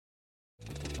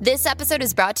This episode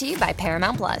is brought to you by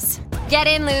Paramount Plus. Get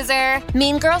in, loser!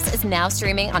 Mean Girls is now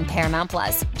streaming on Paramount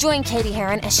Plus. Join Katie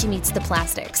Heron as she meets the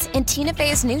plastics in Tina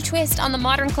Fey's new twist on the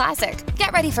modern classic.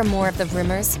 Get ready for more of the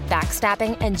rumors,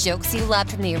 backstabbing, and jokes you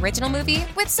loved from the original movie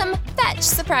with some fetch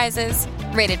surprises.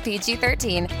 Rated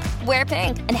PG-13. Wear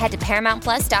pink and head to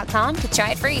ParamountPlus.com to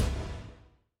try it free.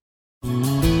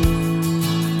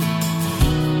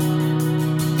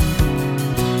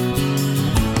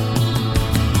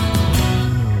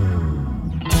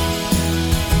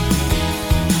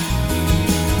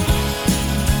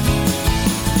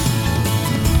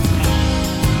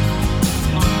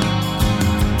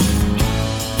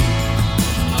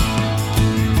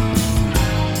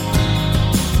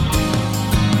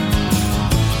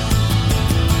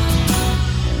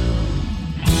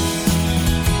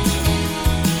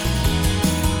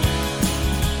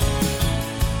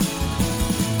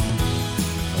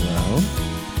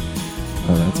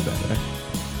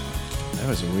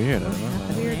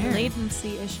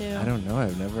 Issue. I don't know.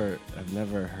 I've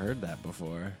never heard that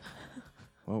before.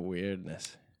 What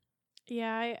weirdness.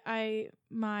 Yeah,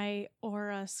 my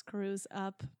Aura screws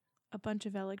up a bunch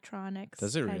of electronics.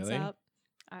 Does it really? Up.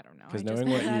 I don't know. Because knowing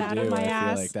what you do, I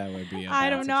feel like that would be I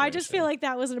don't know. I just feel like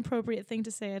that was an appropriate thing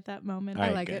to say at that moment.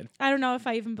 Right, I like it. I don't know if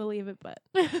I even believe it, but.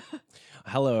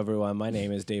 Hello, everyone. My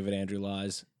name is David Andrew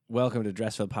Laws. Welcome to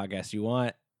Dressfield Podcast. You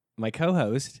want my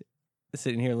co-host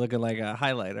sitting here looking like a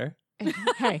highlighter.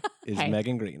 Hey. Is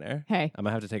Megan Greener. Hey. I'm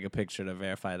going to have to take a picture to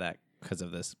verify that because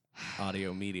of this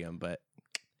audio medium, but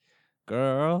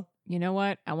girl. You know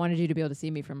what? I wanted you to be able to see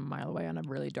me from a mile away on a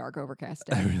really dark, overcast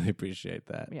day. I really appreciate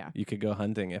that. Yeah. You could go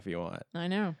hunting if you want. I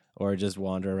know. Or just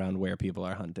wander around where people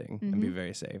are hunting and be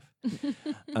very safe.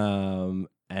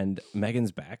 And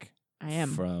Megan's back. I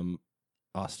am. From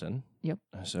Austin. Yep.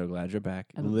 I'm so glad you're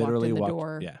back. I literally walked in the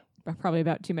door. Yeah. Probably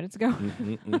about 2 minutes ago.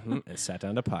 And sat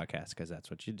down to podcast because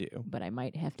that's what you do. But I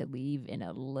might have to leave in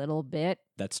a little bit.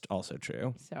 That's also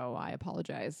true. So I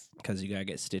apologize. Because you got to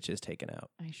get stitches taken out.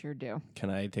 I sure do.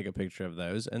 Can I take a picture of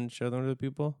those and show them to the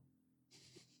people?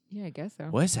 Yeah, I guess so.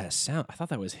 What is that sound? I thought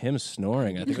that was him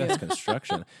snoring. I think that's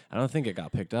construction. I don't think it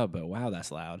got picked up, but wow,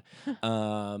 that's loud.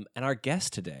 And our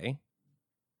guest today,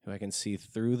 who I can see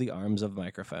through the arms of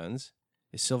microphones,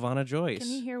 is Sylvana Joyce. Can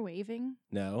you hear waving?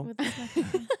 No. With this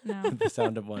microphone? No. The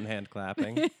sound of one hand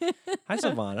clapping. Hi,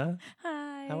 Sylvana.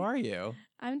 Hi. How are you?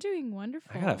 I'm doing wonderful.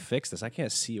 I gotta fix this. I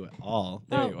can't see you at all.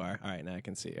 There you are. All right, now I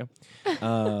can see you.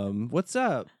 What's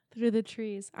up? Through the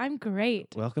trees. I'm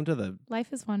great. Welcome to the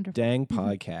Life is wonderful. dang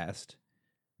podcast.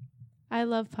 I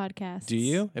love podcasts. Do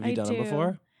you? Have you done them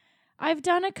before? I've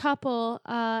done a couple.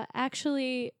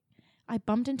 Actually, I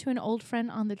bumped into an old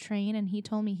friend on the train, and he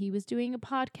told me he was doing a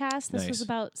podcast. This was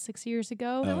about 6 years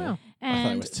ago. Oh, wow.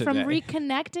 And from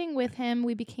reconnecting with him,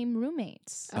 we became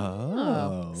roommates.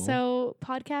 Oh. So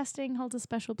podcasting holds a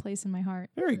special place in my heart.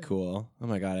 Very cool. Oh,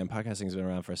 my God. And podcasting's been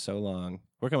around for so long.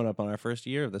 We're coming up on our first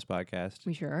year of this podcast.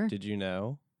 We sure are. Did you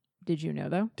know? Did you know,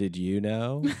 though? Did you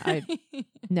know?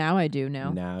 Now I do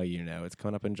know. Now you know. It's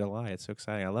coming up in July. It's so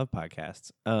exciting. I love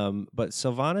podcasts. But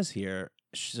Sylvana's here.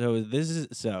 So this is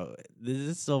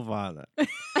Sylvana.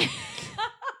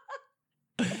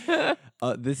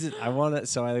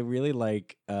 I really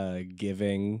like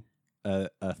giving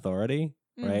authority,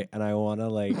 right? And I want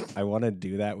to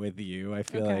do that with you. I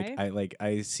feel like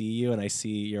I see you and I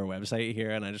see your website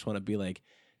here and I just want to be like,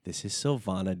 this is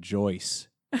Sylvana Joyce.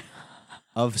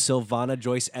 Of Sylvana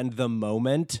Joyce and the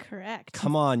Moment. Correct.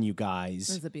 Come on, you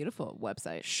guys. It's a beautiful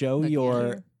website. Show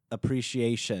your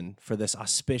appreciation for this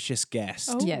auspicious guest.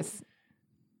 Oh. Yes.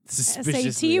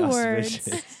 Suspiciously SAT auspicious.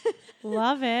 words.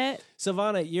 Love it.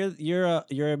 Sylvana,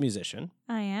 you're a musician.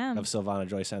 I am. Of Sylvana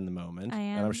Joyce and the Moment. I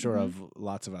am. And I'm sure of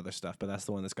lots of other stuff, but that's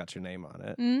the one that's got your name on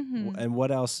it. Mm-hmm. And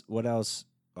what else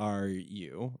are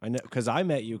you? I know because I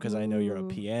met you because I know you're a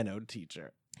piano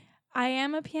teacher. I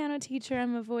am a piano teacher.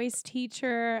 I'm a voice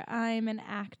teacher. I'm an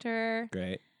actor.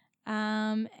 Great.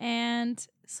 And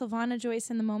Sylvana Joyce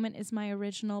in the Moment is my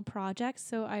original project.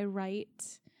 So I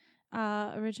write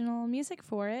original music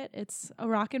for it. It's a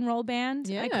rock and roll band.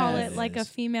 Yes. I call it like a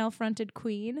female fronted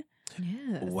queen.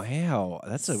 Yes. Wow. I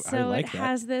like it that.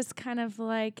 has this kind of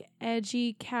like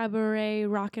edgy cabaret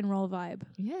rock and roll vibe.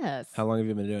 Yes. How long have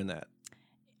you been doing that?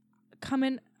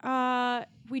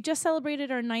 We just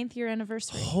celebrated our 9th year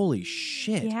anniversary. Holy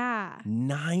shit. Yeah.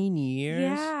 9 years?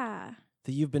 Yeah.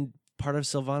 That you've been part of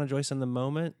Sylvana Joyce in the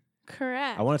Moment?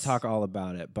 Correct. I want to talk all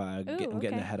about it, but I'm getting okay.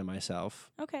 ahead of myself.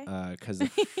 Okay. Because the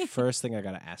first thing I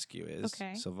got to ask you is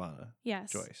Sylvana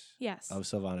Yes. Joyce. Yes. Of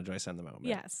Sylvana Joyce and the Moment.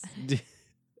 Yes. Do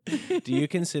you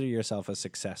consider yourself a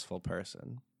successful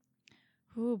person?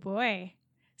 Oh, boy.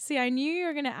 See, I knew you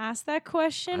were going to ask that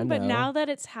question, but now that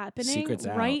it's happening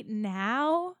right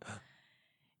now,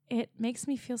 it makes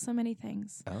me feel so many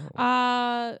things.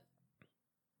 Oh.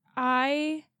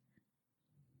 I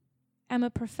am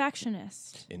a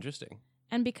perfectionist. Interesting.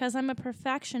 And because I'm a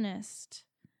perfectionist,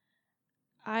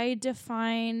 I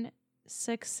define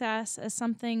success as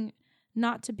something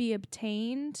not to be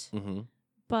obtained,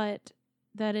 but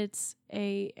that it's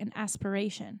an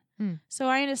aspiration. So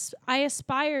I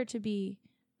aspire to be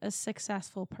a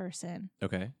successful person.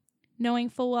 Okay.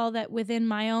 Knowing full well that within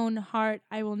my own heart,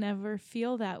 I will never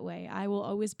feel that way. I will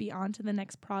always be on to the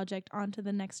next project, on to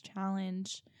the next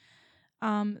challenge.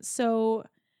 So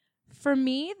for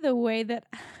me, the way that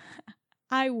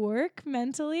I work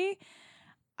mentally,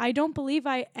 I don't believe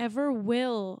I ever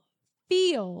will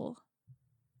feel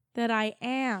that I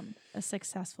am a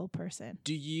successful person.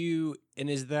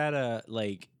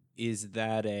 Is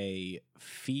that a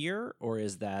fear, or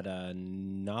is that a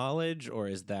knowledge, or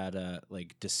is that a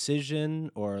decision,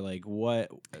 or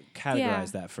what?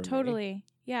 Categorize that for me. Totally.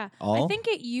 Yeah. All? I think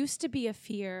it used to be a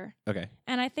fear. Okay.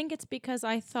 And I think it's because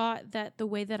I thought that the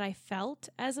way that I felt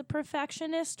as a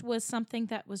perfectionist was something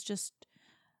that was just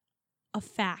a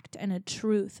fact and a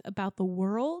truth about the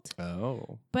world.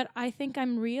 Oh. But I think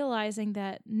I'm realizing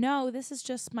that, no, this is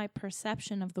just my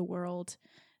perception of the world,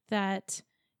 that,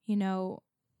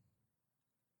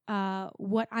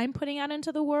 what I'm putting out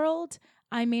into the world,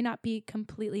 I may not be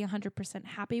completely 100%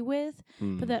 happy with,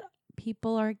 but that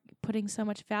people are putting so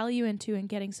much value into and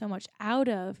getting so much out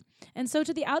of. And so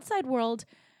to the outside world,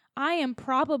 I am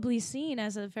probably seen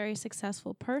as a very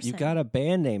successful person. You've got a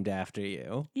band named after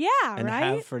you. Yeah, and right?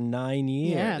 have for 9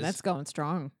 years. Yeah, that's going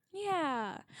strong.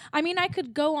 Yeah. I mean, I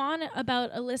could go on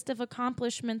about a list of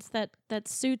accomplishments that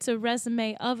suits a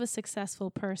resume of a successful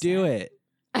person. Do it.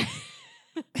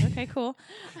 Okay, cool.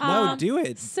 No, do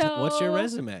it. So, what's your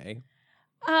resume?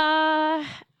 We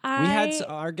had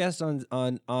our guest on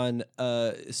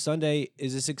Sunday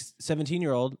is a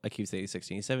 17-year-old. I keep saying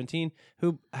 16. He's 17,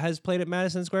 who has played at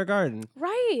Madison Square Garden.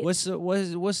 Right.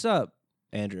 What's up,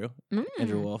 Andrew?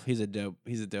 Andrew Wolf. He's a dope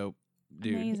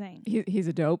dude. Amazing. He's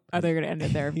a dope. I thought you were gonna end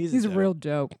it there. He's a real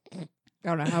dope. I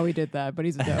don't know how he did that, but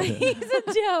he's a dope. He's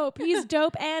a dope. He's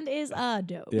dope and is a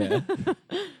dope. Yeah.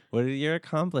 What are your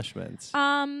accomplishments?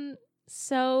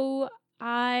 So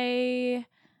I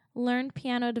learned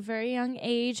piano at a very young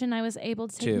age, and I was able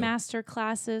to take master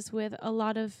classes with a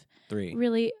lot of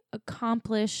really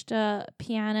accomplished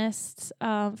pianists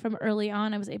from early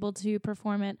on. I was able to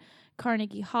perform at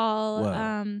Carnegie Hall.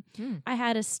 I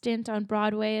had a stint on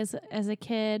Broadway as a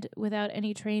kid without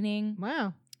any training.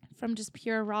 Wow. From just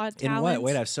pure raw talent. In what?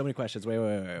 Wait, I have so many questions. Wait.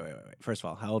 First of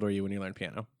all, how old were you when you learned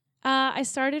piano? I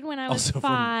started when I was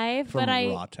 5, from but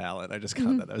raw talent. I just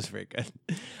got that. That was very good.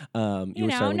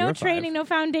 No training, no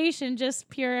foundation, just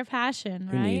pure passion,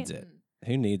 Who right? needs it?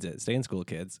 Who needs it? Stay in school,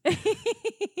 kids. So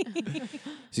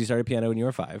you started piano when you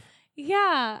were 5.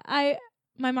 Yeah,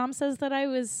 my mom says that I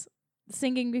was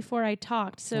singing before I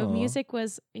talked, so music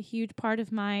was a huge part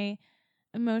of my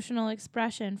emotional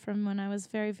expression from when I was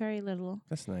very, very little.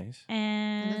 That's nice.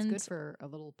 And that's good for a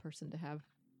little person to have.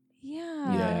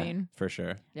 Yeah. You know what I mean? For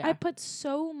sure. Yeah. I put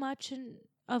so much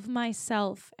of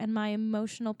myself and my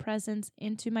emotional presence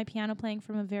into my piano playing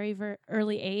from a very, very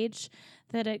early age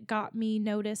that it got me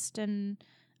noticed and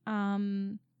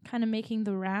kind of making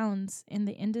the rounds in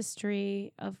the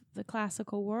industry of the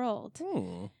classical world.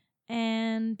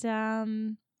 And,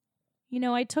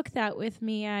 I took that with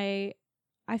me.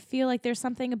 I feel like there's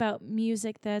something about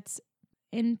music that's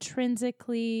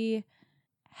intrinsically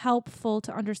helpful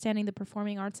to understanding the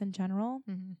performing arts in general,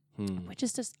 which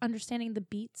is just understanding the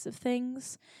beats of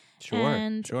things.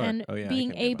 And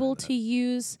being able to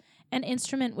use an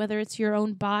instrument, whether it's your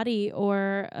own body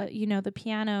or, the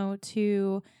piano,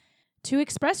 to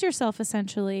express yourself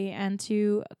essentially and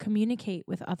to communicate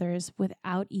with others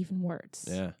without even words.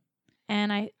 Yeah.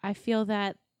 And I feel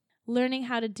that learning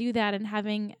how to do that and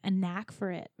having a knack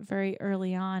for it very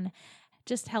early on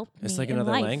just helped me. It's like in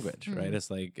another life. language, right? It's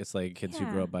like kids who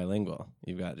grow up bilingual.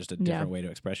 You've got just a different way to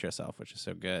express yourself, which is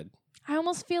so good. I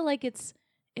almost feel like it's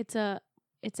a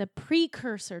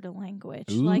precursor to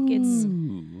language. Like it's,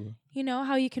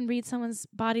 how you can read someone's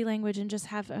body language and just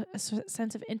have a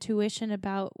sense of intuition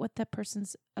about what that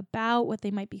person's about, what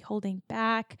they might be holding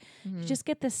back. You just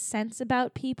get this sense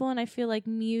about people, and I feel like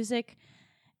music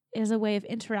is a way of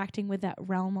interacting with that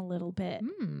realm a little bit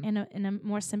in a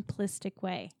more simplistic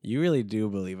way. You really do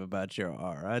believe about your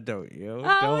aura, don't you?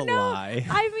 Oh, don't no. lie.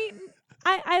 I mean,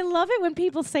 I love it when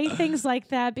people say things like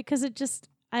that because it just,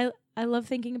 I love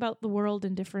thinking about the world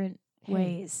in different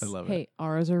ways. I love it. Hey,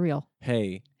 auras are real.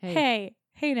 Hey.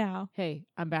 Hey now. Hey,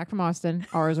 I'm back from Austin.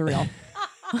 Auras are real.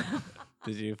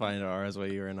 Did you find auras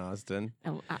while you were in Austin?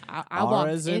 I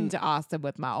walked into Austin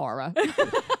with my aura.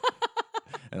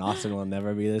 And Austin will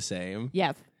never be the same.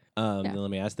 Yes. Then let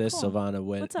me ask this, Cool. Sylvana,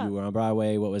 when you were on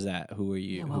Broadway, what was that? Who were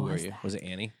you? Yeah, Who what were was you? that? Was it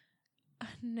Annie?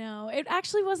 No, it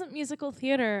actually wasn't musical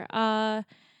theater.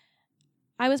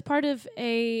 I was part of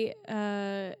an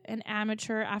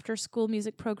amateur after school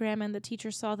music program, and the teacher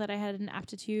saw that I had an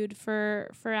aptitude for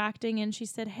acting, and she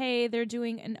said, "Hey, they're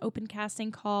doing an open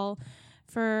casting call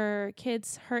for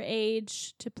kids her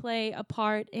age to play a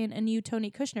part in a new Tony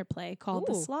Kushner play called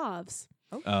The Slavs."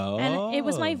 Oh. And it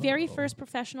was my very first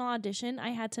professional audition.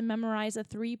 I had to memorize a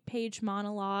 3-page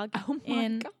monologue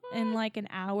in like an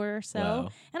hour or so. Wow.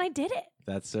 And I did it.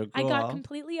 That's so cool. I got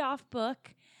completely off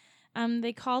book.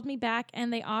 They called me back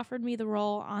and they offered me the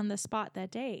role on the spot that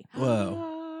day.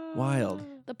 Whoa. Wild.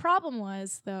 The problem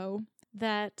was, though,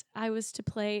 that I was to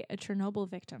play a Chernobyl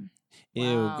victim.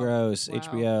 Ew, gross. Wow.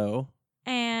 HBO.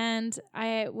 And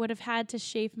I would have had to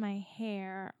shave my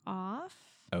hair off.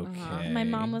 Okay. My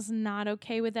mom was not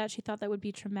okay with that. She thought that would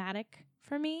be traumatic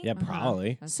for me. Yeah,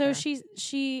 probably. That's So fair.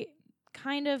 she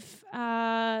kind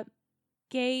of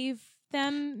gave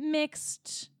them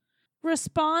mixed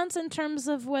response in terms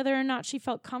of whether or not she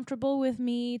felt comfortable with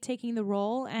me taking the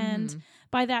role. And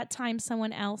by that time,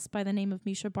 someone else by the name of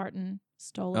Misha Barton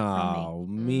stole it from me. Oh,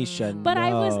 Misha, But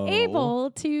I was no.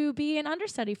 able to be an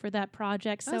understudy for that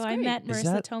project. So That's I great. met Is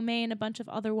Marissa that- Tomei and a bunch of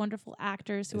other wonderful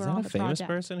actors who Is are that on a the famous project.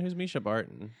 person? Who's Misha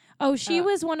Barton? Oh, she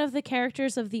was one of the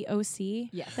characters of the OC.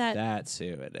 Yes. That's who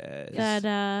it is.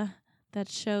 That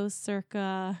show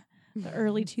circa the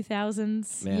early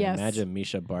 2000s. Man, Yes. imagine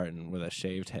Misha Barton with a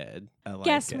shaved head. I like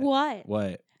Guess it. what?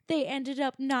 What? They ended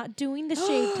up not doing the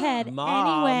shaved head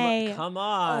Mom, anyway. come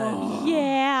on.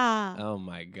 Yeah. Oh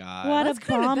my God. What that's a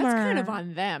kind bummer. That's kind of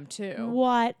on them too.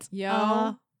 What Yo.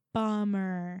 a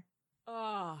bummer.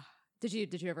 Did you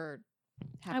ever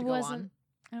have I to wasn't.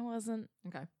 go I wasn't.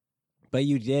 on? Okay. But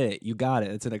you did it. You got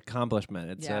it. It's an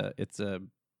accomplishment. It's a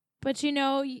But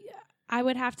I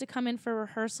would have to come in for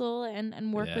rehearsal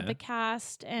and work with Yeah. the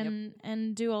cast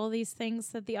and do all these things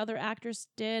that the other actors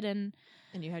did and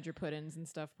And you had your put-ins and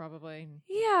stuff probably.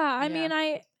 yeah, I Yeah.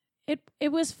 mean it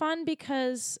was fun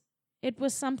because it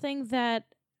was something that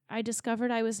I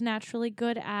discovered I was naturally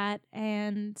good at,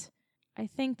 and I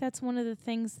think that's one of the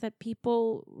things that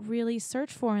people really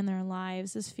search for in their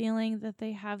lives is feeling that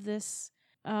they have this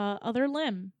other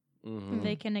limb that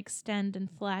they can extend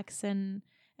and flex and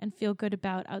feel good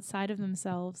about outside of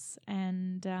themselves.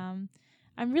 And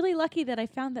I'm really lucky that I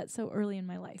found that so early in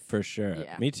my life. For sure.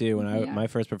 Yeah. Me too. When Yeah. my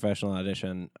first professional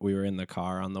audition, we were in the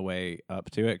car on the way up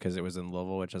to it because it was in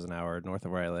Louisville, which is an hour north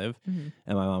of where I live. Mm-hmm.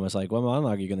 And my mom was like, "What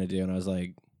monologue are you gonna do?" And I was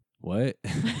like, "What?"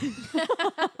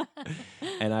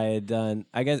 And I had done.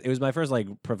 I guess it was my first like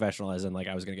professional, as in like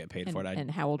I was gonna get paid for it. And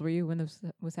how old were you when this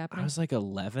was I happening? was like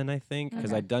 11, I think,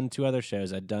 because Okay. I'd done 2 other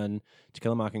shows. I'd done To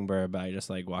Kill a Mockingbird, but I just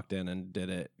like walked in and did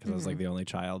it because I was like the only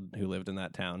child who lived in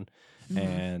that town.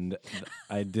 And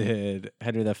I did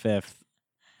Henry V,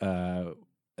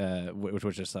 which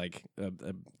was just like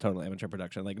a total amateur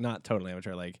production, like not totally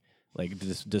amateur, like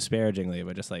disparagingly,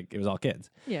 but just like it was all kids.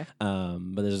 Yeah.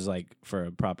 But this is like for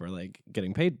a proper like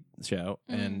getting paid show,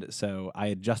 and so I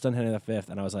had just done Henry V,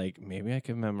 and I was like, maybe I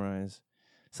could memorize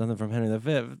something from Henry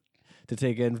V to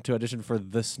take in to audition for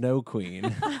the Snow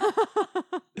Queen.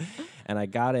 And I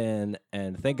got in,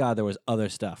 and thank God there was other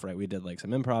stuff, right? We did like some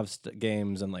improv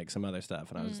games and like some other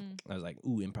stuff, and I was like,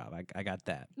 ooh, improv, I got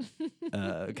that.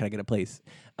 Can I get a place?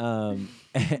 And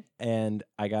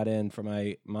I got in for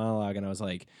my monologue, and I was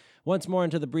like, once more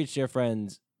into the breach, dear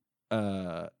friends.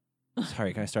 Sorry,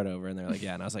 can I start over? And they're like,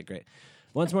 yeah. And I was like, great.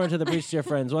 Once more into the breach, dear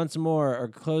friends. Once more, or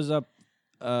close up.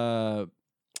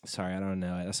 Sorry, I don't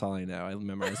know. That's all I know. I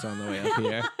memorized it on the way up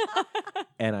here.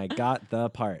 And I got the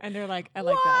part. And they're like, I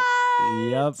like that.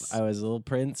 Yep, I was a little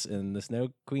prince in the Snow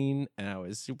Queen, and I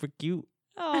was super cute.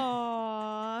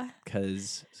 Aww.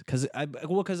 Because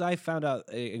I found out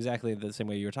exactly the same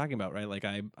way you were talking about, right? Like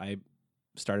I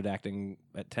started acting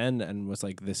at 10 and was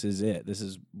like, this is it. This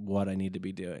is what I need to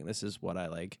be doing. This is what I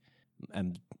like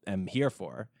am here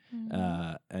for.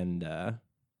 And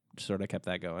sort of kept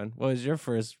that going. What was your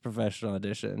first professional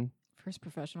audition? First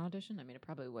professional audition? I mean, it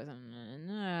probably wasn't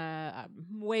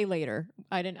way later.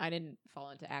 I didn't fall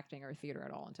into acting or theater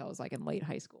at all until I was like in late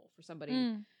high school. For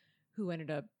somebody who ended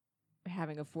up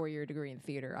having a 4-year degree in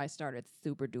theater, I started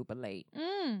super duper late.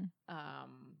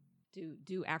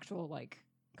 Do actual like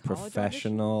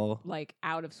Professional, like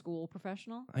out of school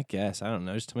professional. I guess. I don't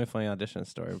know. Just tell me a funny audition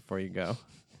story before you go.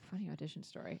 Funny audition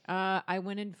story. I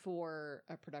went in for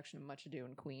a production of Much Ado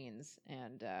in Queens,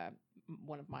 and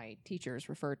one of my teachers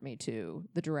referred me to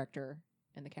the director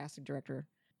and the casting director.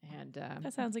 And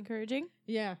that sounds encouraging.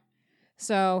 Yeah.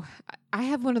 So I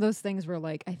have one of those things where,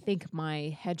 like, I think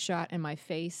my headshot and my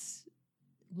face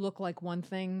look like one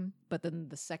thing, but then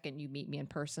the second you meet me in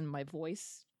person, my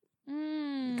voice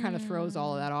kind of throws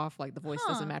all of that off. Like, the voice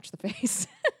doesn't match the face.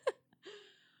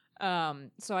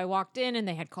 So I walked in and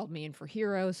they had called me in for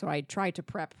Hero. So I tried to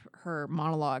prep her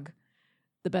monologue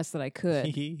the best that I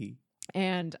could.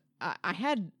 And I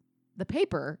had the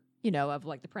paper, of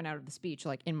like the printout of the speech,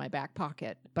 like in my back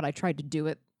pocket, but I tried to do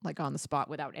it like on the spot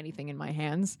without anything in my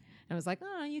hands. And I was like,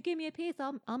 oh, you give me a piece,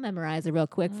 I'll memorize it real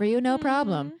quick for you. No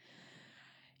problem.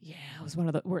 Yeah, it was one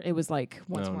of the where it was like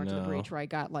once more to the breach where I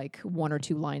got like 1 or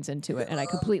 2 lines into it and I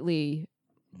completely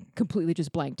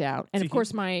just blanked out. And of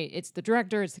course it's the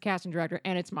director, it's the casting director,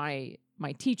 and it's my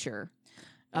teacher.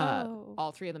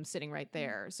 All 3 of them sitting right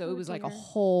there. So it was like a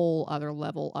whole other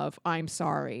level of I'm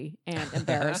sorry and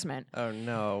embarrassment. Oh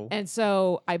no. And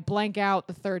so I blank out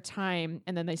the 3rd time,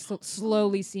 and then they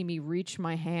slowly see me reach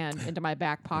my hand into my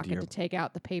back pocket to take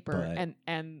out the paper.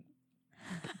 And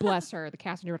bless her, the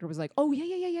casting director was like, oh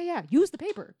yeah. Use the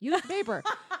paper.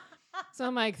 So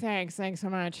I'm like, thanks so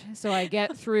much. So I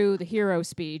get through the hero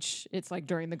speech. It's like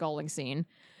during the gulling scene.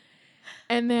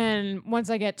 And then once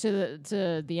I get to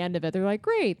the end of it, they're like,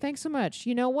 great, thanks so much.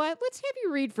 You know what? Let's have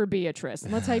you read for Beatrice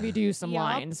and let's have you do some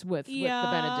lines with the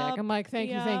Benedict. I'm like, thank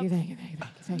you.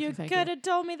 You could have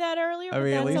told me that earlier. I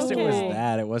mean, at least okay. it was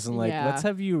that. It wasn't like, let's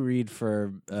have you read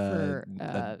for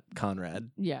Conrad.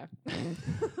 Yeah.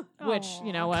 Which,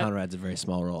 you know what? Conrad's a very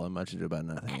small role in Much Ado About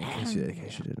Nothing, in case you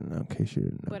didn't know.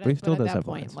 But he still does have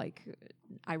point, lines. Like,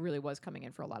 I really was coming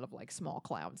in for a lot of like small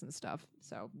clowns and stuff.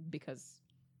 So because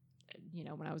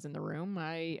when I was in the room,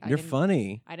 You're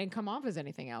funny. I didn't come off as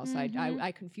anything else.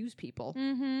 I confuse people.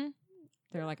 Mm-hmm.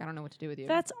 They're like, I don't know what to do with you.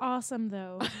 That's awesome,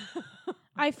 though.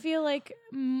 I feel like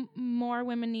more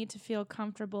women need to feel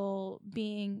comfortable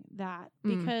being that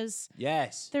because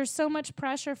there's so much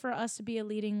pressure for us to be a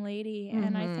leading lady,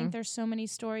 and I think there's so many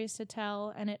stories to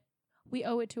tell, and we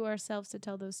owe it to ourselves to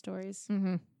tell those stories.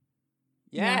 Mm-hmm.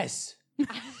 Yes.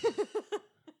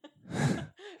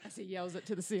 As he yells it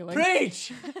to the ceiling.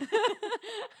 Preach!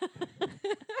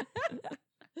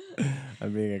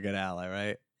 I'm being a good ally,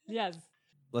 right? Yes.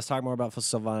 Let's talk more about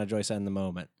Sylvana, Joyce, and the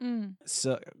moment.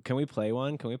 So, can we play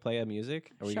one? Can we play a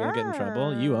music? Are we going to get in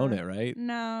trouble? You own it, right?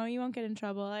 No, you won't get in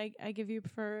trouble. I give you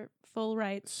for full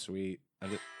rights. Sweet.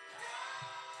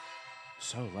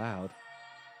 So loud.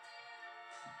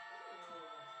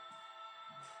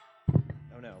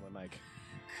 Oh no, my mic.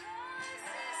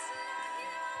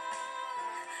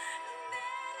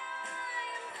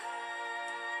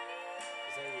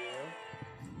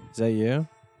 Is that you?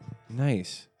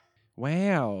 Nice.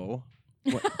 Wow.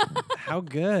 How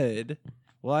good.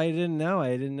 Well, I didn't know.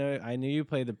 I knew you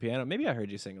played the piano. Maybe I heard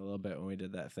you sing a little bit when we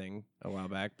did that thing a while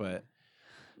back, but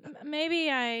maybe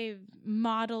I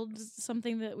modeled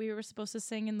something that we were supposed to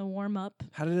sing in the warm-up.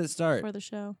 How did it start? For the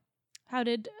show. How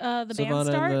did the Sylvana band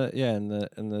start?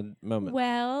 In the moment.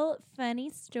 Well, funny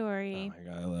story. Oh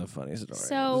my God, I love funny stories.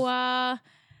 So,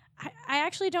 I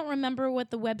actually don't remember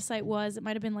what the website was. It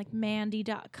might have been like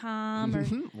Mandy.com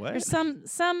or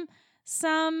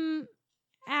some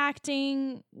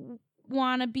acting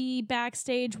wannabe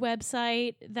backstage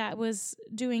website that was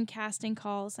doing casting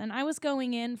calls. And I was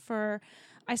going in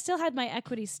I still had my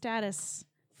equity status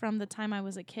from the time I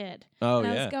was a kid. Oh, and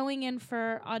I was going in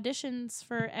for auditions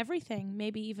for everything,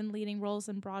 maybe even leading roles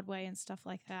in Broadway and stuff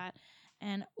like that.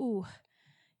 And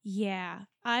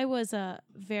I was a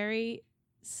very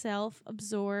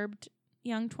self-absorbed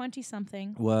young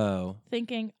 20-something. Whoa.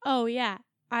 Thinking, oh yeah,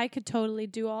 I could totally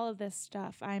do all of this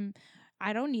stuff.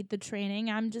 I don't need the training.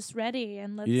 I'm just ready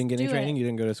and let's do it. You didn't get any training? You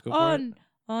didn't go to school for it?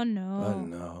 Oh no. Oh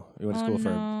no. You went to school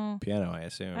for piano, I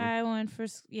assume. I went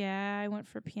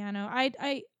for piano.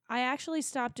 I actually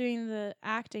stopped doing the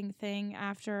acting thing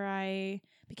after I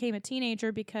became a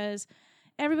teenager because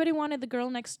everybody wanted the girl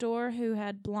next door who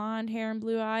had blonde hair and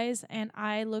blue eyes, and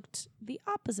I looked the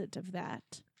opposite of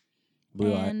that.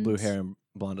 Blue hair and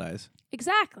blonde eyes.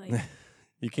 Exactly.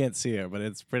 You can't see her, but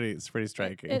it's pretty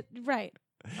striking. Right.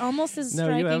 Almost as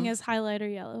striking as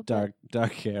highlighter yellow. Dark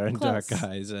hair and close. Dark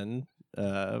eyes and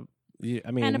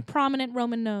and a prominent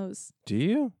Roman nose. Do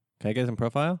you? Can I get some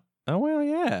profile? Oh well,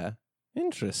 yeah.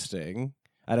 Interesting.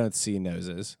 I don't see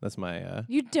noses. That's my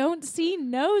You don't see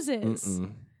noses.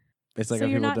 Mm-mm. It's like so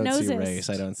if you're people not don't nosist. see race,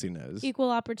 I don't see nose.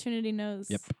 Equal opportunity nose.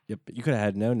 Yep. You could have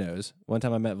had no nose. One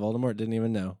time I met Voldemort, didn't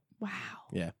even know. Wow.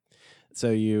 Yeah. So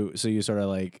you sort of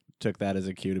like took that as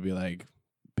a cue to be like,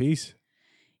 peace.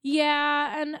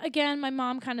 Yeah, and again, my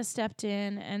mom kind of stepped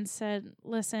in and said,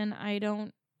 "Listen, I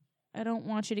don't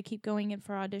want you to keep going in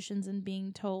for auditions and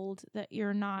being told that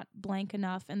you're not blank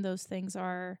enough, and those things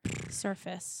are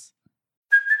surface."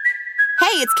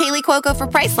 Hey, it's Kaylee Cuoco for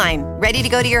Priceline. Ready to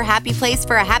go to your happy place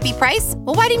for a happy price?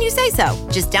 Well, why didn't you say so?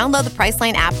 Just download the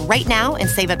Priceline app right now and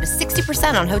save up to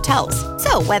 60% on hotels.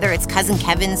 So whether it's Cousin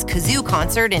Kevin's Kazoo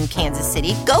Concert in Kansas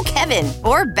City, go Kevin,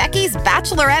 or Becky's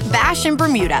Bachelorette Bash in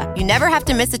Bermuda, you never have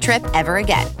to miss a trip ever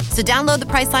again. So download the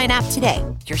Priceline app today.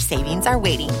 Your savings are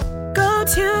waiting. Go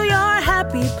to your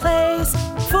happy place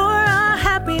for a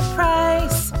happy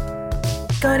price.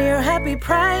 Go to your happy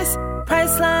price,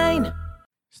 Priceline.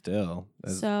 Still,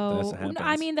 That's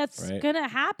that's right? Gonna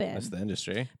happen. That's the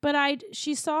industry. But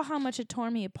she saw how much it tore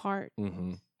me apart,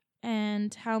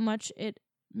 and how much it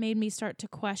made me start to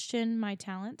question my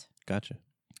talent. Gotcha.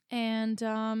 And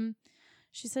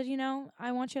she said,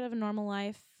 I want you to have a normal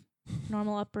life,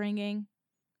 normal upbringing,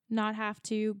 not have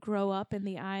to grow up in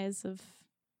the eyes of.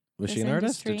 Was she an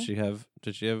artist? Did she have?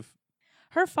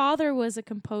 Her father was a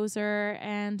composer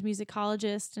and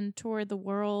musicologist and toured the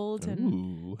world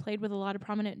and played with a lot of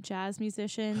prominent jazz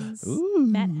musicians.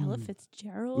 Met Ella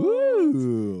Fitzgerald.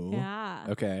 Ooh. Yeah.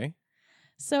 Okay.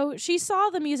 So she saw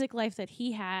the music life that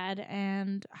he had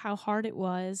and how hard it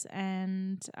was.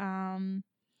 And,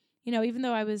 even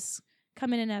though I was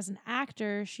coming in as an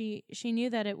actor, she knew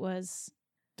that it was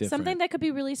something that could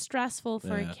be really stressful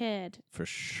for a kid. For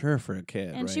sure, for a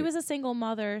kid. And she was a single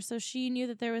mother, so she knew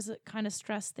that there was a kind of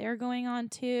stress there going on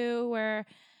too, where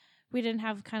we didn't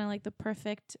have kind of like the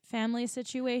perfect family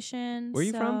situation. Where are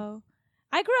you from?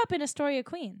 I grew up in Astoria,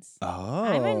 Queens. Oh.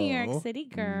 I'm a New York City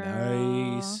girl.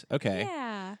 Nice. Okay.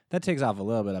 Yeah. That takes off a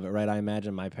little bit of it, right? I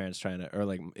imagine my parents trying to, or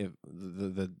like if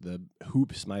the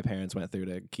hoops my parents went through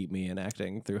to keep me in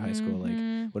acting through high school,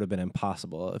 like would have been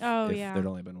impossible if there'd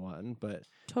only been one. But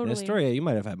totally. In Astoria, you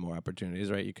might have had more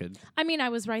opportunities, right? You could. I mean, I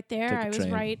was right there. I was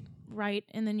right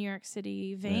in the New York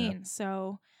City vein. Yeah.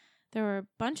 So there were a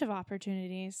bunch of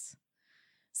opportunities.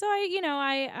 So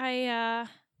I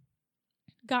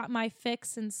got my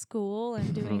fix in school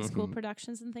and doing school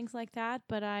productions and things like that,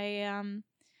 but I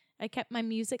kept my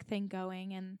music thing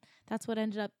going, and that's what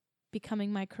ended up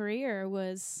becoming my career.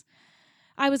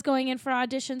 I was going in for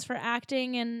auditions for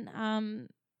acting, and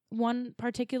one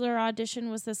particular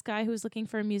audition was this guy who was looking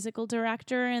for a musical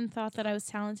director and thought that I was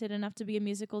talented enough to be a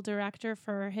musical director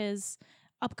for his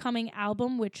upcoming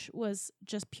album, which was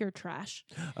just pure trash.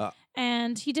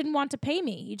 And he didn't want to pay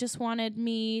me. He just wanted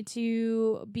me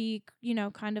to be,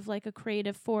 kind of like a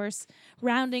creative force,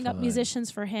 rounding up musicians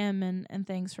for him and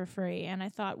things for free. And I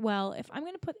thought, well, if I'm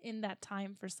going to put in that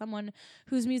time for someone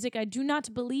whose music I do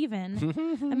not believe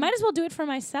in, I might as well do it for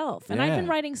myself. And I've been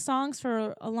writing songs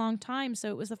for a long time, so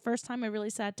it was the first time I really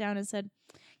sat down and said,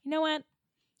 you know what?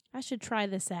 I should try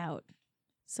this out.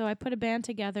 So I put a band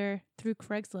together through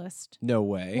Craigslist. No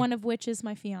way. One of which is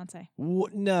my fiance.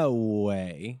 No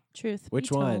way. Truth.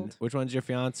 Which one? Which one's your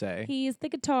fiance? He's the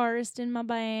guitarist in my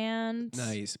band.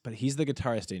 Nice. But he's the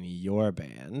guitarist in your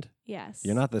band. Yes.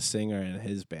 You're not the singer in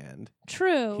his band.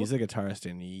 True. He's the guitarist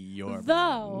in your band.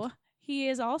 Though he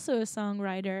is also a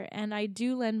songwriter, and I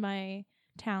do lend my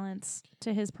talents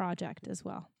to his project as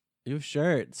well. You have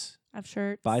shirts. I have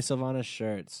shirts. Buy Sylvana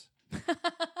shirts.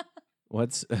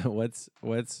 What's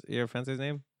your fiance's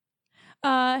name?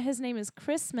 His name is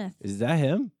Chris Smith. Is that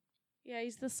him? Yeah,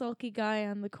 he's the sulky guy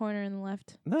on the corner in the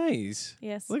left. Nice.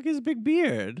 Yes. Look at his big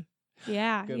beard.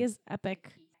 Yeah, he is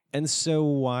epic. And so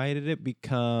why did it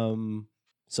become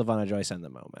Sylvana Joyce in the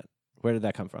moment? Where did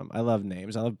that come from? I love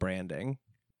names. I love branding.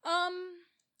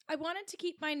 I wanted to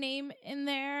keep my name in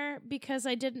there because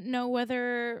I didn't know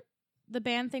whether the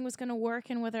band thing was going to work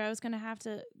and whether I was going to have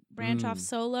to branch off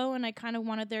solo, and I kind of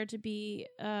wanted there to be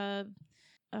a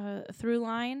through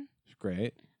line.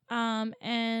 Great.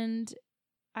 And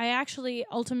I actually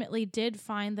ultimately did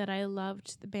find that I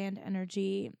loved the band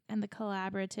energy and the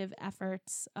collaborative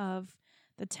efforts of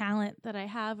the talent that I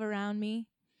have around me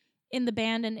in the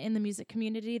band and in the music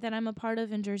community that I'm a part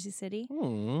of in Jersey City.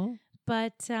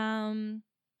 But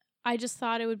I just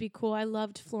thought it would be cool. I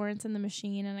loved Florence and the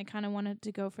Machine, and I kind of wanted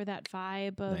to go for that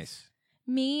vibe of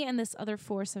me and this other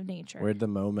force of nature. Where'd the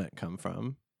moment come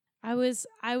from? I was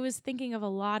thinking of a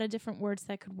lot of different words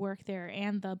that could work there,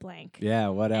 and the blank. Yeah,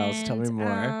 what else? And, tell me more.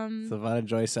 Sylvana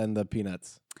Joyce and the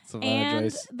Peanuts. Sylvana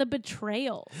Joyce. The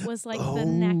Betrayal was like the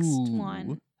next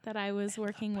one that I was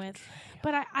working with.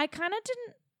 But I kind of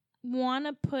didn't want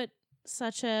to put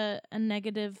such a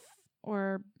negative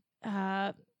or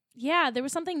yeah, there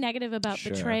was something negative about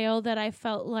Sure. betrayal that I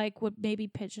felt like would maybe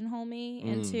pigeonhole me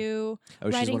into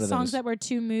she's writing one of songs those- that were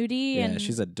too moody Yeah, and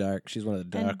she's one of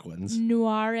the dark ones.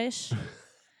 noirish.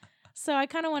 So I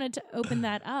kind of wanted to open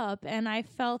that up, and I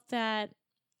felt that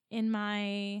in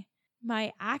my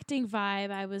acting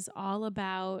vibe, I was all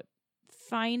about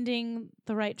finding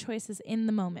the right choices in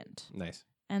the moment. Nice.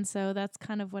 And so that's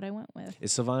kind of what I went with.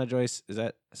 Is Sylvana Joyce, is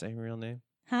that your real name?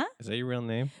 Huh? Is that your real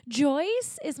name?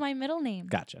 Joyce is my middle name.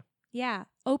 Gotcha. Yeah.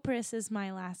 Opress is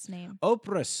my last name.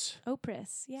 Opress.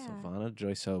 Opress, yeah. Sylvana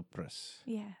Joyce Opress.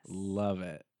 Yes. Love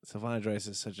it. Sylvana Joyce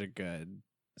is such a good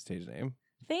stage name.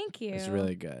 Thank you. It's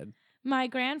really good. My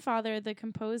grandfather, the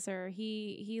composer,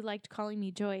 he liked calling me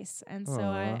Joyce, and so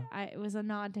I it was a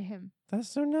nod to him. That's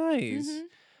so nice.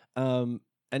 And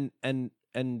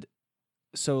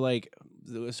so like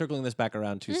circling this back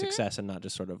around to success and not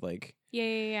just sort of like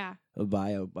Yeah. a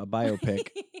biopic.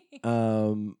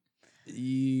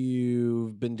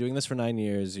 You've been doing this for 9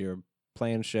 years. You're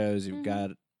playing shows. You've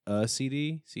got a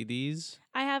CDs.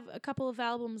 I have a couple of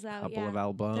albums out. Couple of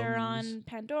albums. They're on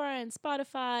Pandora and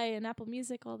Spotify and Apple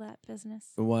Music, all that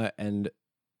business. What and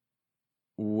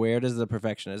where does the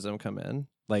perfectionism come in?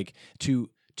 Like to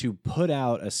put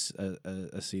out a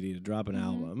CD, to drop an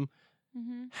album,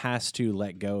 has to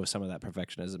let go of some of that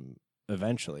perfectionism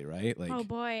eventually, right? Like, oh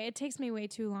boy, it takes me way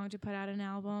too long to put out an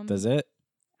album. Does it?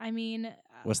 I mean,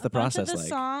 what's the bunch process of the like?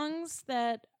 Songs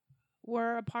that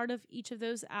were a part of each of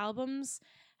those albums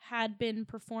had been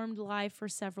performed live for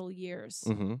several years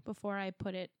before I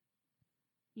put it,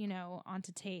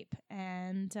 onto tape.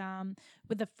 And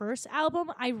with the first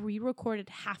album, I re-recorded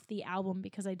half the album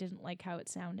because I didn't like how it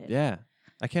sounded. Yeah.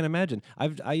 I can't imagine.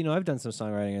 I've done some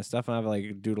songwriting and stuff, and I've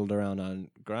like doodled around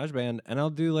on GarageBand, and I'll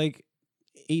do like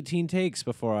 18 takes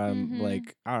before I'm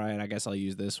like, all right, I guess I'll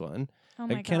use this one. Oh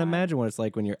my I can't God. imagine what it's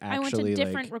like when you're actually I went to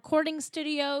different like, recording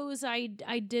studios. I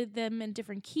did them in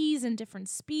different keys and different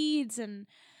speeds, and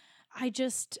I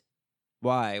just...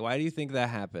 Why do you think that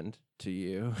happened to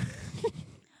you?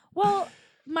 Well,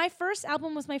 my first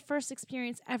album was my first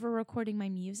experience ever recording my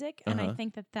music, and I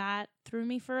think that threw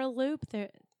me for a loop.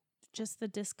 Just the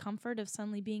discomfort of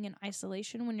suddenly being in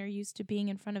isolation when you're used to being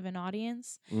in front of an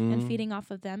audience and feeding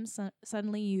off of them. So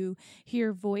suddenly you hear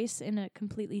your voice in a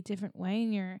completely different way,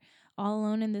 and you're all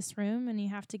alone in this room, and you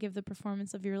have to give the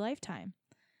performance of your lifetime.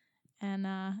 And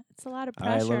it's a lot of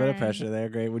pressure. A little bit of pressure there.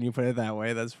 Great when you put it that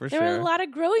way. That's for sure. There were a lot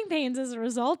of growing pains as a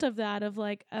result of that, of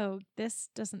like, oh, this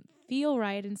doesn't feel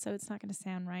right, and so it's not going to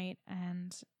sound right.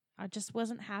 And I just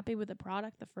wasn't happy with the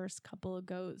product the first couple of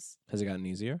goes. Has it gotten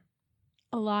easier?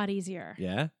 A lot easier.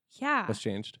 Yeah? Yeah. What's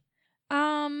changed?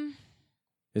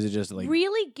 Is it just like...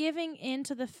 really giving in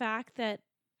to the fact that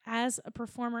as a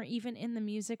performer, even in the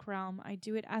music realm, I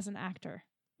do it as an actor.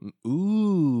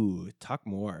 Ooh, talk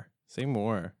more. Say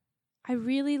more. I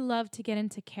really love to get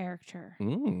into character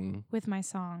with my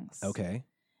songs. Okay.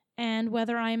 And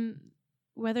whether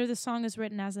the song is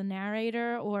written as a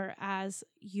narrator or as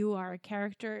you are a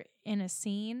character in a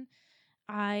scene,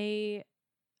 I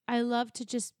love to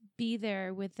just be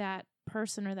there with that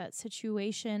person or that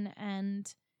situation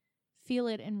and feel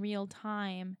it in real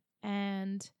time.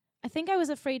 And I think I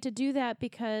was afraid to do that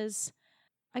because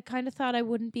I kind of thought I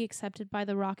wouldn't be accepted by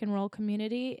the rock and roll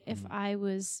community if I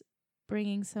was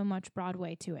bringing so much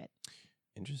Broadway to it.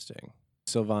 Interesting.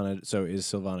 Sylvana, so is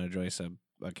Sylvana Joyce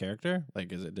a character?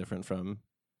 Like, is it different from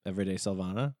everyday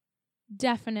Sylvana?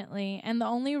 Definitely. And the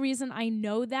only reason I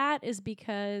know that is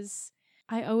because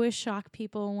I always shock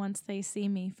people once they see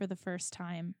me for the first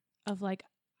time. Of like,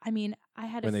 I mean, I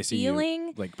had when a they feeling see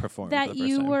you, like, perform that for the first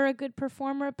you time. were a good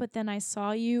performer, but then I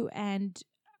saw you and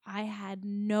I had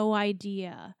no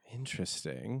idea.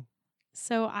 Interesting.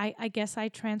 So I guess I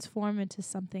transform into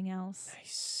something else.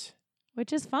 Nice.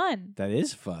 Which is fun. That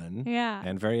is fun. Yeah.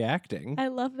 And very acting. I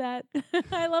love that.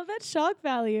 I love that shock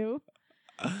value.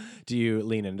 Do you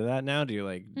lean into that now? Do you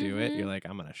like do it? You're like,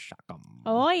 I'm gonna shock them.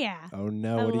 Oh yeah. Oh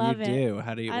no! I What love do you do?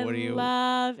 How do you? I What do you?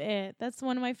 love it. That's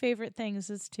one of my favorite things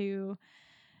is to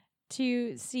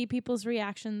see people's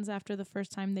reactions after the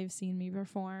first time they've seen me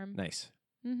perform. Nice.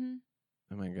 Mm-hmm.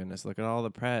 Oh my goodness! Look at all the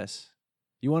press.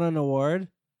 You won an award?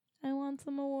 I want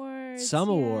some awards. Some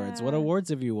awards. What yeah. awards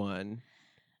have you won?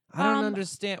 I don't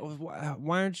understand.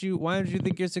 Why aren't you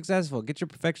think you're successful? Get your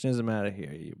perfectionism out of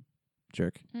here, you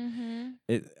jerk. Mm-hmm.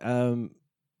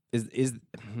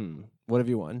 What have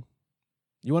you won?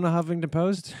 You won a Huffington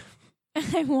Post?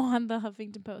 I won the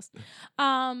Huffington Post.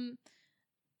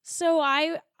 So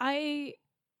I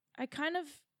kind of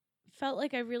felt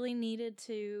like I really needed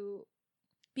to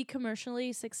be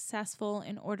commercially successful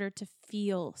in order to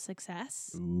feel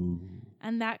success. Ooh.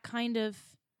 And that kind of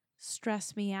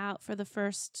stressed me out for the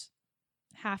first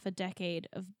half a decade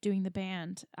of doing the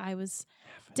band. I was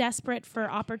desperate for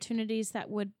opportunities that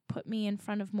would put me in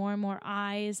front of more and more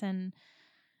eyes and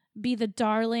be the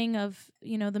darling of,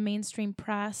 the mainstream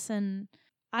press. And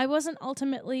I wasn't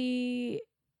ultimately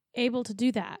able to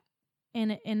do that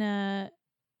in a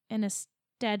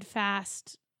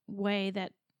steadfast way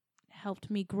that helped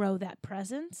me grow that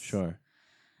presence. Sure.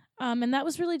 And that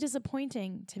was really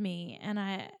disappointing to me. And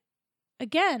I,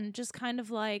 again, just kind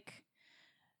of like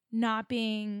not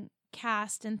being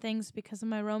cast in things because of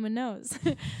my Roman nose.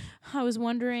 I was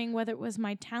wondering whether it was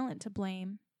my talent to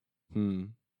blame.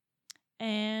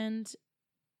 And,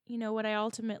 what I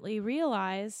ultimately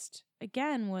realized,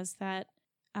 again, was that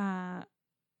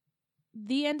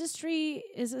the industry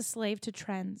is a slave to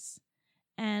trends.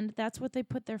 And that's what they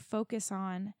put their focus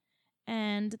on.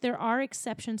 And there are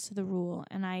exceptions to the rule.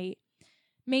 And I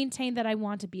maintain that I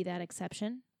want to be that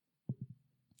exception.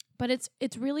 But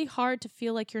it's really hard to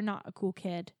feel like you're not a cool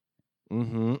kid.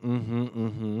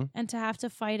 And to have to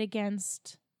fight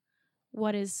against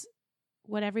what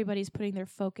everybody's putting their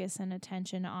focus and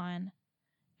attention on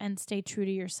and stay true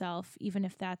to yourself, even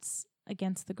if that's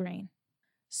against the grain.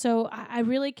 So I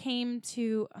really came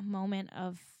to a moment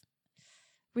of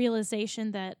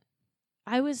realization that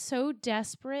I was so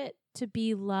desperate to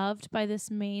be loved by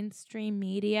this mainstream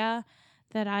media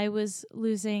that I was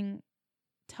losing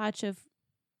touch of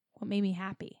what made me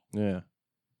happy. Yeah.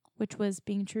 Which was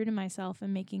being true to myself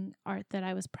and making art that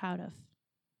I was proud of.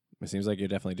 It seems like you're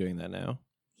definitely doing that now.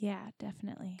 Yeah,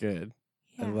 definitely. Good.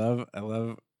 Yeah. I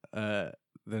love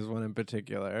there's one in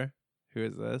particular. Who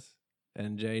is this?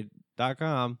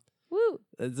 NJ.com. Woo.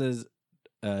 This is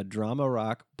drama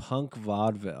rock punk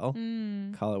vaudeville.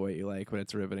 Call it what you like, but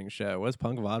it's a riveting show. Where's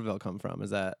punk vaudeville come from?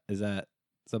 Is that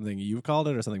something you've called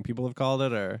it or something people have called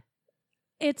it, or?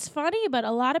 It's funny, but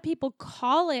a lot of people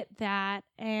call it that,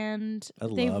 and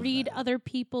they read other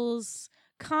people's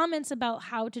comments about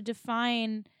how to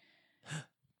define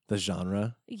the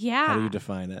genre. Yeah. How do you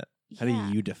define it? How do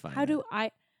you define it? How do I?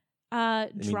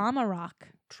 Drama rock.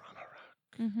 Drama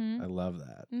rock. I love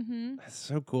that. Mm-hmm. That's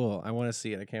so cool. I want to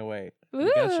see it. I can't wait. Ooh,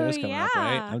 you got shows coming up,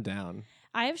 right? I'm down.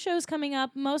 I have shows coming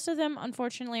up. Most of them,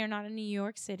 unfortunately, are not in New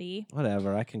York City.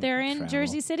 Whatever. I can. They're in travel.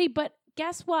 Jersey City, but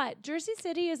guess what? Jersey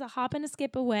City is a hop and a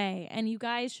skip away, and you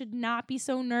guys should not be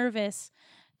so nervous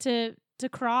to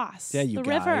cross the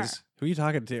river. Who are you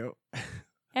talking to?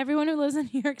 Everyone who lives in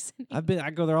New York City. I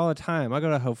go there all the time. I go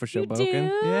to Hope for Showboken.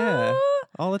 Do? Yeah,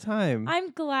 all the time.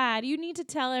 I'm glad. You need to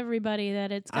tell everybody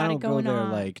that it's got it going on. I don't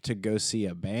go there like to go see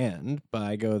a band, but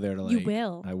I go there to like. You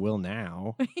will. I will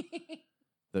now.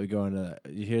 They're going to.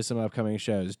 Here's some upcoming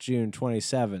shows. June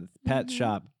 27th, Pet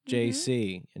Shop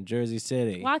JC in Jersey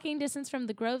City. Walking distance from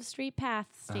the Grove Street Path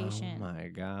station. Oh my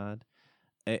God.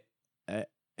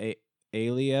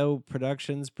 Alio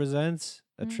Productions presents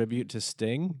a tribute to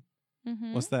Sting.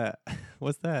 What's that?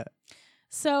 What's that?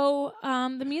 So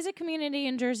the music community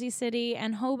in Jersey City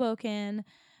and Hoboken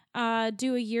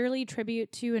do a yearly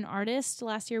tribute to an artist.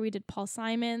 Last year we did Paul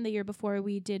Simon. The year before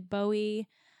we did Bowie.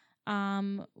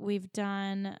 We've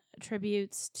done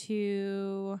tributes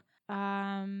to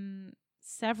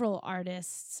several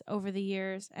artists over the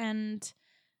years, and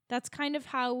that's kind of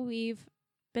how we've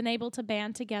been able to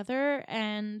band together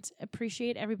and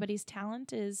appreciate everybody's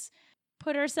talent, is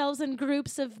put ourselves in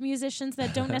groups of musicians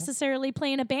that don't necessarily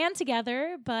play in a band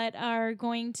together, but are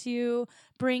going to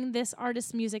bring this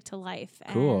artist's music to life.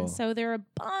 Cool. And so there are a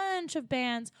bunch of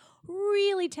bands,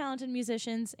 really talented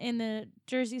musicians in the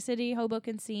Jersey City,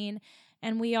 Hoboken scene,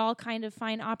 and we all kind of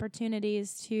find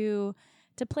opportunities to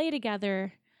play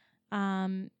together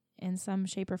in some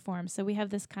shape or form. So we have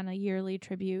this kind of yearly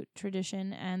tribute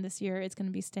tradition, and this year it's going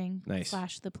to be Sting /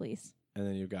 The Police. And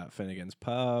then you've got Finnegan's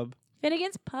Pub.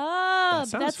 Finnegan's Pub.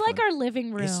 That's fun. like our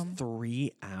living room. It's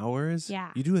 3 hours?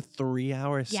 Yeah. You do a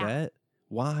 3-hour set? Yeah.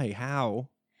 Why? How?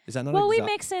 Is that not Well, we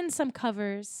mix in some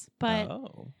covers, but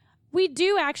we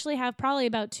do actually have probably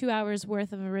about 2 hours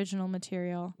worth of original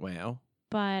material. Wow.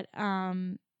 But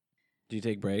do you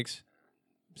take breaks?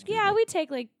 We take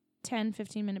like 10,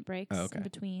 15-minute breaks in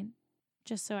between,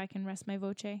 just so I can rest my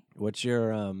voce. What's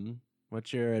your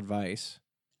advice?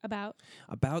 About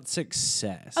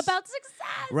success. About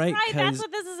success. Right. That's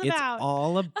what this is about. It's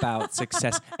all about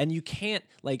success. And you can't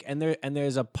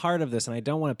there's a part of this, and I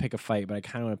don't want to pick a fight, but I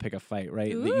kind of want to pick a fight,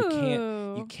 right? Ooh.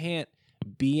 That you can't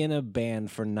be in a band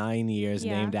for 9 years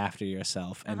named after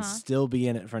yourself and still be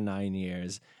in it for 9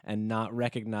 years and not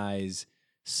recognize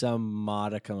some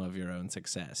modicum of your own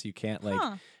success. You can't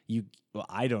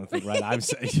I don't think, right? I'm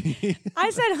saying I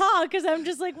said because I'm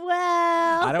just like,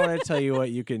 well, I don't want to tell you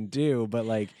what you can do, but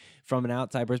from an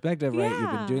outside perspective, right?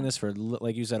 You've been doing this for,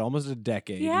 like you said, almost a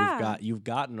decade. Yeah. You've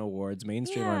gotten awards,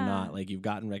 mainstream or not. Like, you've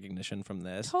gotten recognition from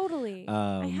this. Totally.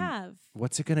 I have.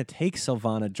 What's it gonna take,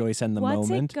 Sylvana, Joyce, and the moment?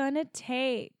 What's it gonna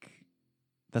take?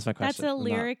 That's my question. That's a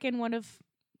lyric in one of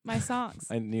my songs.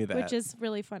 I knew that. Which is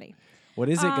really funny. What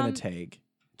is it gonna take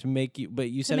to make you? But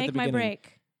you said at the beginning. To make my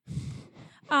break.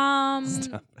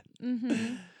 Stop it.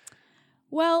 Mm-hmm.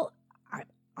 Well,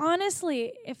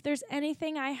 honestly, if there's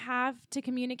anything I have to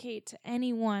communicate to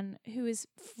anyone who is,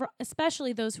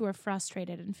 especially those who are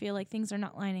frustrated and feel like things are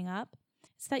not lining up,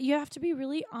 it's that you have to be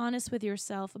really honest with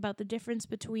yourself about the difference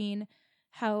between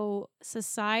how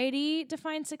society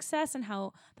defines success and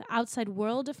how the outside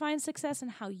world defines success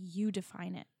and how you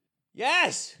define it.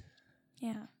 Yes.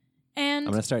 Yeah. And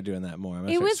I'm gonna start doing that more.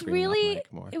 It was really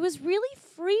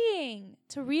freeing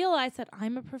to realize that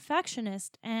I'm a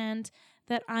perfectionist and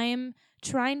that I'm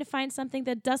trying to find something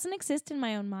that doesn't exist in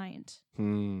my own mind.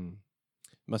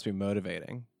 Must be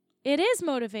motivating. It is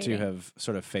motivating to have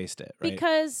sort of faced it, right?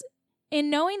 Because in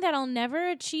knowing that I'll never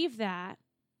achieve that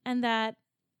and that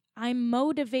I'm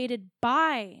motivated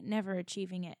by never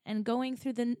achieving it and going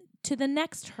through to the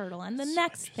next hurdle and the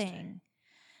next thing,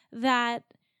 that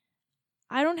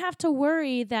I don't have to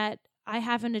worry that I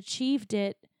haven't achieved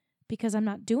it because I'm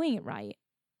not doing it right.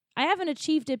 I haven't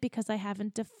achieved it because I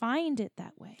haven't defined it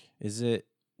that way. Has it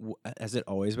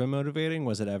always been motivating?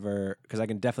 Was it ever, because I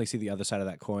can definitely see the other side of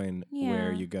that coin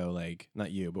where you go like,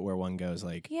 not you, but where one goes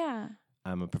like,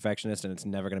 I'm a perfectionist and it's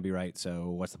never going to be right, so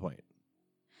what's the point?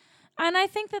 And I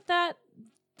think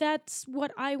that's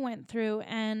what I went through,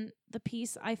 and the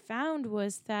piece I found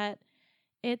was that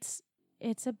it's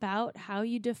about how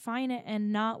you define it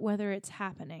and not whether it's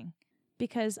happening.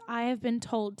 Because I have been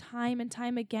told time and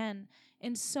time again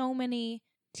in so many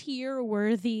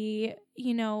tear-worthy,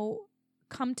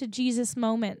 come to Jesus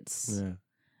moments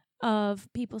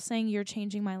of people saying, you're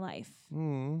changing my life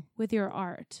with your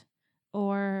art.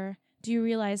 Or do you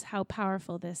realize how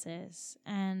powerful this is?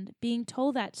 And being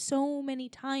told that so many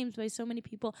times by so many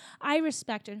people I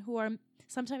respect and who are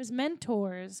sometimes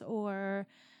mentors or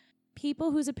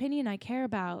people whose opinion I care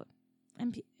about.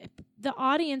 And the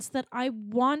audience that I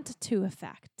want to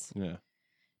affect. Yeah.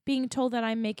 Being told that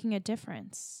I'm making a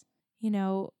difference.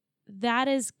 That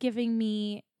is giving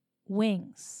me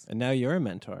wings. And now you're a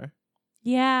mentor.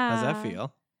 Yeah. How's that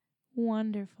feel?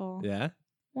 Wonderful. Yeah?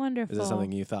 Wonderful. Is it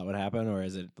something you thought would happen, or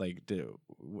is it like, did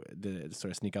it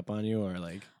sort of sneak up on you, or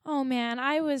like? Oh man,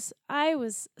 I was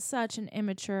such an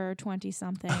immature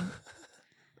 20-something.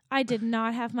 I did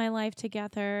not have my life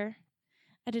together.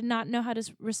 I did not know how to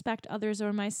respect others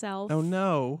or myself. Oh,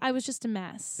 no. I was just a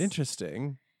mess.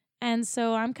 Interesting. And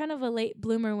so I'm kind of a late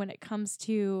bloomer when it comes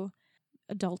to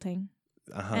adulting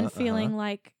and feeling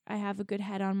like I have a good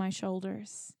head on my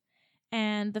shoulders.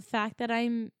 And the fact that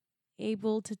I'm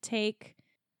able to take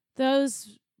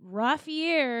those rough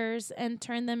years and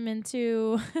turn them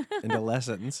into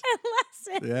lessons.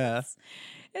 Yeah.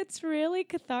 It's really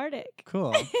cathartic.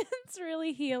 Cool. It's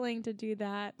really healing to do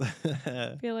that.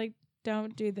 I feel like,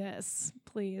 don't do this.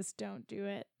 Please don't do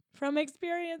it. From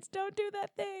experience, don't do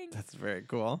that thing. That's very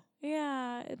cool.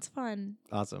 Yeah, it's fun.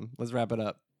 Awesome. Let's wrap it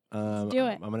up. Let's do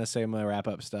it. I'm gonna say my wrap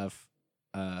up stuff,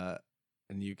 and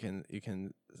you can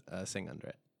sing under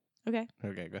it. Okay.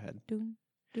 Okay, go ahead. Doom.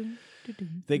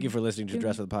 Thank you for listening to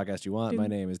Dress for the Podcast You Want. My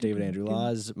name is David Andrew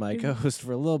Laws. My co-host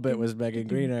for a little bit was Megan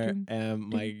Greener, and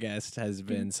my guest has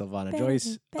been Sylvana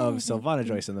Joyce of Sylvana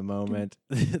Joyce in the Moment.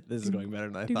 This is going better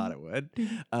than I thought it would.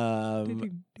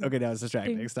 Okay, now it's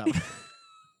distracting. Stop.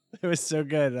 It was so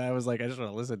good. I was like, I just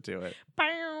want to listen to it.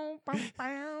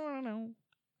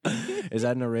 Is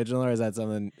that an original, or is that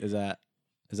something? Is that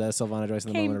a Sylvana Joyce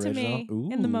in the Moment original? Came to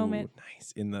me in the moment.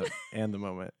 Nice. In the moment. In the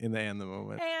moment. In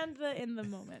the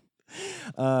moment.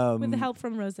 With the help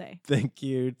from Rose. Thank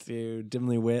you to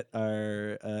Dimly Wit,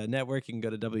 our network. You can go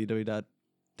to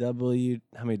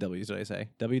how many W's did I say?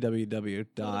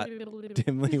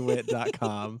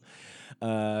 www.dimlywit.com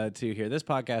to hear this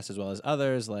podcast as well as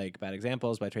others like Bad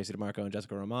Examples by Tracy DeMarco and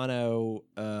Jessica Romano.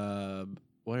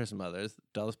 What are some others?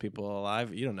 Dullest People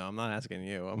Alive? You don't know. I'm not asking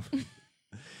you.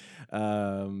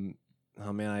 Oh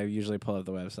man, I usually pull up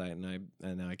the website and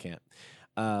now I can't.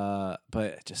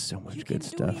 But just so much good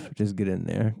stuff. Just get in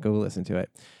there. Go listen to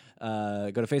it.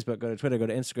 Go to Facebook, go to Twitter, go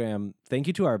to Instagram. Thank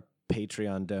you to our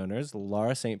Patreon donors,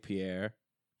 Laura St. Pierre,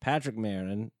 Patrick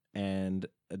Marin, and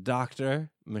Dr.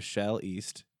 Michelle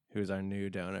East, who's our new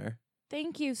donor.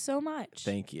 Thank you so much.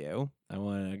 Thank you. I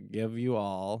want to give you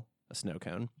all a snow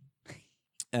cone.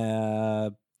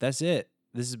 That's it.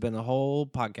 This has been a whole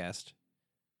podcast.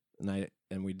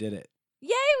 And we did it. Yay,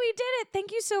 we did it.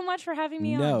 Thank you so much for having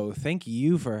me on. No, thank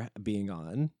you for being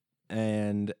on.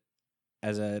 And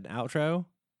as an outro,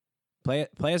 play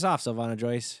us off, Sylvana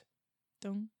Joyce.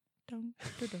 Dum dum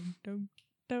dum dum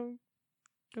dum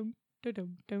dum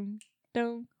dum dum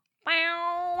dum.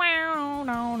 Wow wow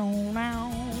no no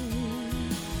no.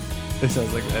 This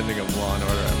sounds like the ending of Law and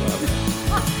Order. I love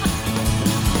it.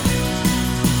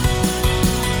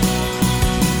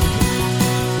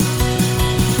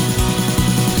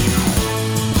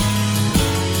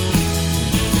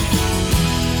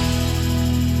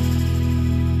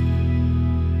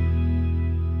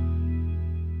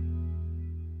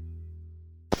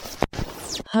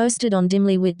 Hosted on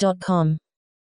dimlywit.com.